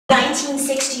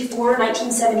1964,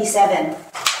 1977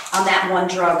 on that one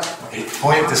drug. Okay,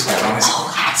 point it this way.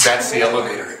 That's the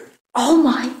elevator. Oh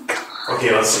my God.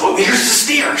 Okay, let's. Oh, here's the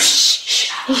stairs.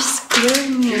 Shh. You're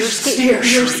scaring me. You're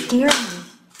scaring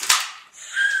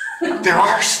me. There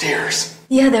are stairs.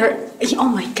 Yeah, there. Oh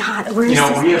my God. Where is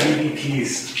this? We have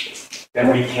EVPs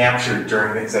that we captured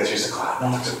during this. That's just a cloud.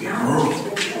 No, it's a big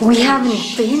room. We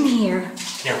haven't been here.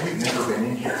 Yeah, we've never been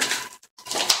in here.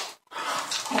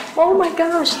 Oh my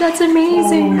gosh, that's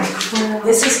amazing.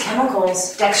 This is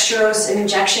chemicals, dextrose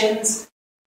injections,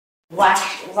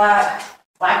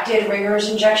 lactate Ringer's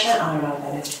injection. I don't know what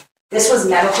that is. This was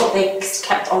medical. They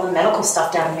kept all the medical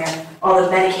stuff down here, all the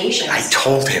medications. I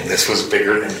told him this was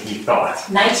bigger than he thought.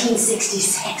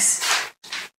 1966.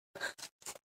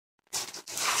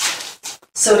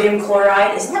 Sodium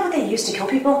chloride. Isn't that what they used to kill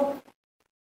people?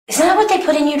 Isn't that what they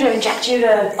put in you to inject you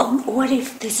to? What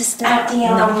if this is the? At the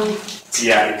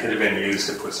Yeah, it could have been used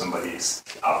to put somebody's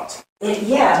out.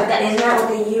 Yeah, but isn't that what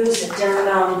they use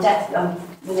during death?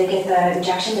 When they get the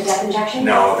injection, the death injection?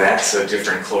 No, that's a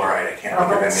different chloride. I can't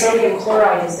remember the name. Sodium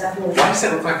chloride is definitely. Why does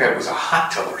that look like that was a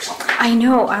hot tub or something? I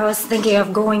know. I was thinking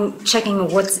of checking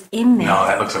what's in there. No,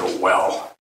 that looks like a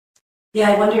well. Yeah,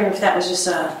 I wonder if that was just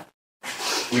a.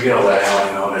 We gotta let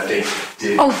Alan know that they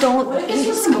did. Oh, don't. What if this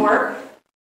was some work?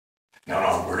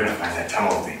 No, we're gonna find that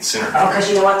tunnel of the incinerator. Oh, because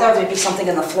you know what though? There'd be something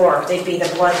in the floor. They'd be the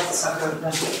blood sucker.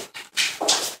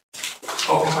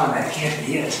 Oh, come on, that can't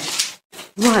be it.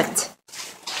 What?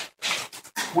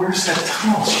 Where's that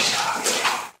tunnel she's talking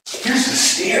about? Here's the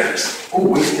stairs. Oh,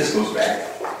 wait, this goes back.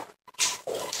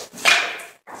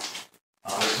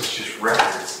 Oh, this was just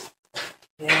records.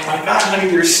 Yeah. Oh my God, honey,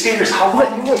 there's stairs. How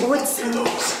long What's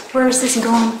those? Where is this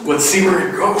going? Let's see where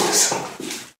it goes.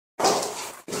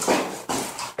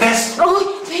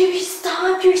 Oh, baby,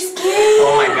 stop! You're scared.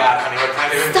 Oh my God, honey, what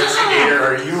kind of investigator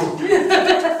are you?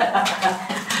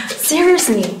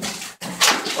 Seriously.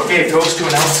 Okay, it goes to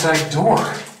an outside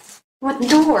door. What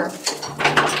door?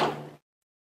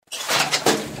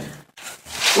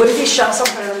 What if you shove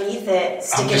something underneath it,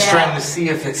 stick I'm it just out? trying to see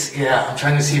if it's, I'm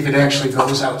trying to see if it actually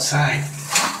goes outside.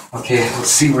 Okay, let's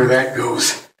see where that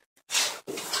goes.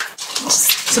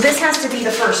 So this has to be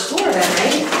the first floor then,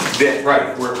 right?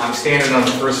 Right, I'm standing on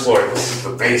the first floor. This is the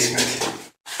basement.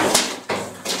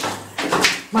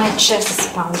 My chest is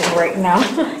pounding right now.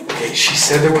 Okay, she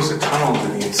said there was a tunnel to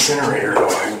the incinerator, though.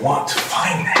 I want to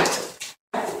find that.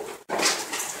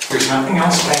 There's nothing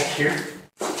else back here.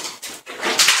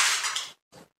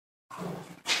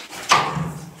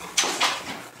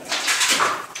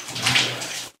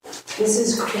 This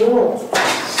is cool.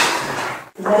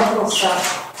 Medical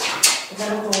stuff.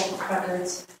 Medical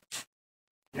records.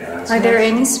 Yeah, Are there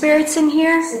any spirits in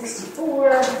here?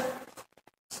 64.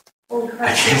 Holy crap.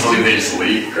 I can't believe they just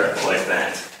leave crap like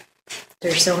that.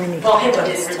 There's so many. Well, HIPAA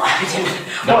didn't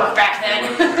work back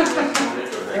then.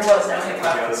 There was no HIPAA.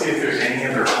 Yeah, let's see if there's any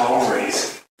other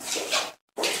hallways.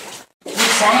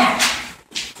 What's that?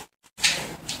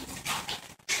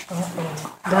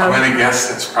 I'm gonna guess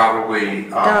that's probably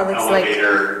That looks like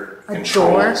elevator a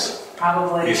controls.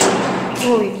 Probably.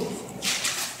 Oh,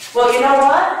 Well, you know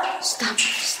what? stop.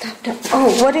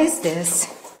 Oh, what is this?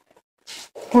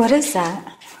 What is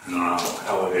that? No,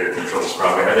 elevator controls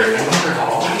probably. Are there any other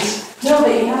hallways? No,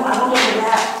 but you know, I don't look at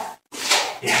that.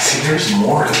 Yeah, see, there's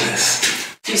more to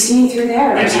this. Do you see through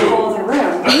there? There's a do. whole other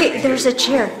room. Hey, there's a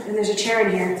chair. And there's a chair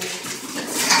in here.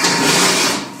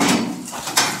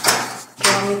 Do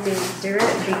you want me to do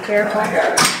it? Be careful.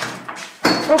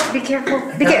 Oh, be careful.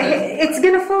 It's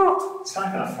gonna fall. It's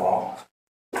not gonna fall.